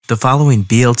The following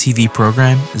BLTV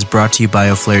program is brought to you by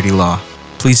O'Flaherty Law.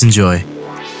 Please enjoy.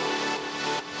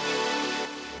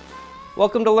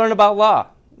 Welcome to Learn About Law.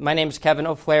 My name is Kevin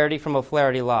O'Flaherty from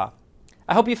O'Flaherty Law.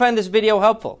 I hope you find this video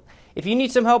helpful. If you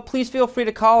need some help, please feel free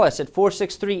to call us at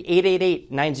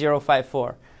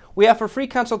 463-888-9054. We offer free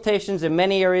consultations in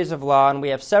many areas of law, and we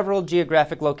have several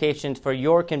geographic locations for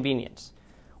your convenience.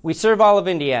 We serve all of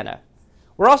Indiana.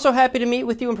 We're also happy to meet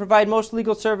with you and provide most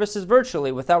legal services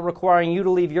virtually without requiring you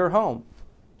to leave your home.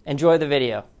 Enjoy the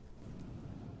video.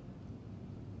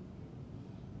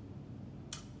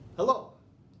 Hello,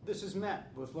 this is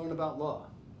Matt with Learn About Law.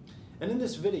 And in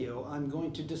this video, I'm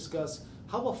going to discuss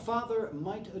how a father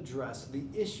might address the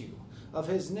issue of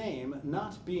his name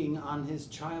not being on his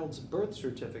child's birth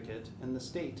certificate in the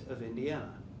state of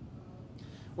Indiana.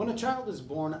 When a child is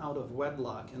born out of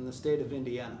wedlock in the state of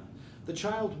Indiana, the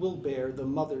child will bear the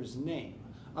mother's name,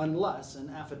 unless an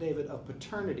affidavit of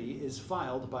paternity is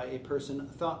filed by a person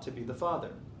thought to be the father.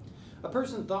 A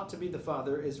person thought to be the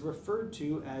father is referred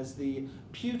to as the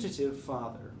putative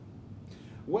father.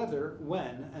 Whether,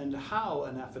 when, and how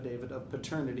an affidavit of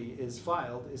paternity is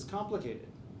filed is complicated.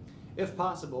 If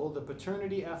possible, the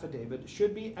paternity affidavit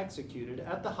should be executed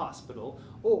at the hospital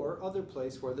or other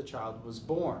place where the child was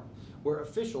born, where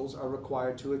officials are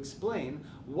required to explain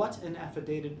what an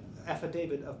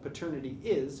affidavit of paternity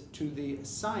is to the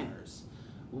signers,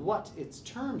 what its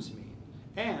terms mean,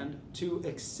 and to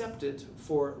accept it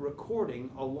for recording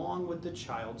along with the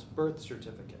child's birth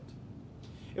certificate.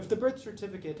 If the birth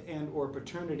certificate and/or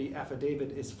paternity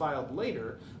affidavit is filed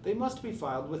later, they must be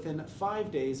filed within 5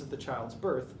 days of the child's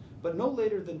birth, but no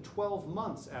later than 12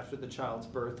 months after the child's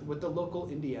birth with the local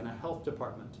Indiana Health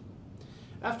Department.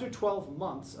 After 12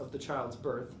 months of the child's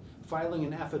birth, filing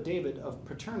an affidavit of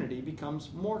paternity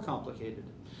becomes more complicated.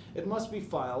 It must be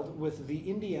filed with the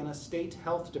Indiana State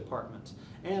Health Department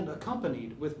and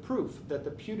accompanied with proof that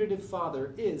the putative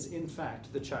father is in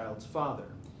fact the child's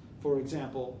father. For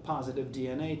example, positive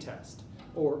DNA test,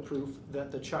 or proof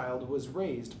that the child was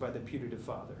raised by the putative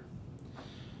father.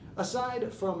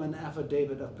 Aside from an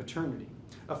affidavit of paternity,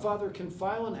 a father can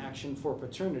file an action for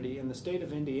paternity in the state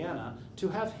of Indiana to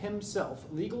have himself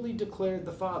legally declared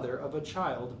the father of a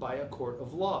child by a court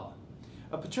of law.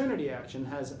 A paternity action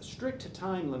has strict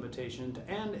time limitations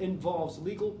and involves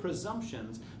legal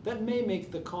presumptions that may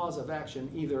make the cause of action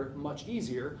either much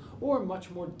easier or much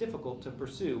more difficult to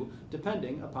pursue,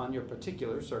 depending upon your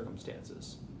particular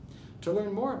circumstances. To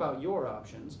learn more about your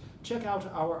options, check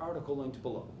out our article linked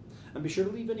below. And be sure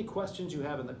to leave any questions you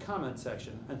have in the comment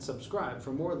section and subscribe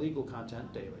for more legal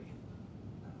content daily.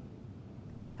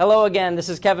 Hello again, this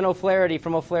is Kevin O'Flaherty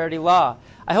from O'Flaherty Law.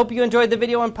 I hope you enjoyed the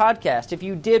video and podcast. If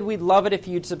you did, we'd love it if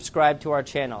you'd subscribe to our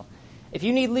channel. If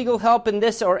you need legal help in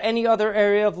this or any other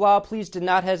area of law, please do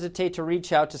not hesitate to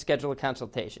reach out to schedule a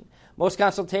consultation. Most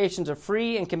consultations are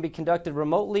free and can be conducted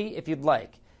remotely if you'd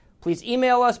like. Please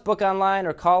email us, book online,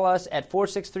 or call us at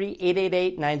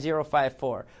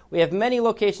 463-888-9054. We have many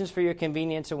locations for your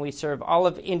convenience, and we serve all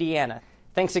of Indiana.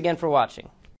 Thanks again for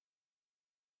watching.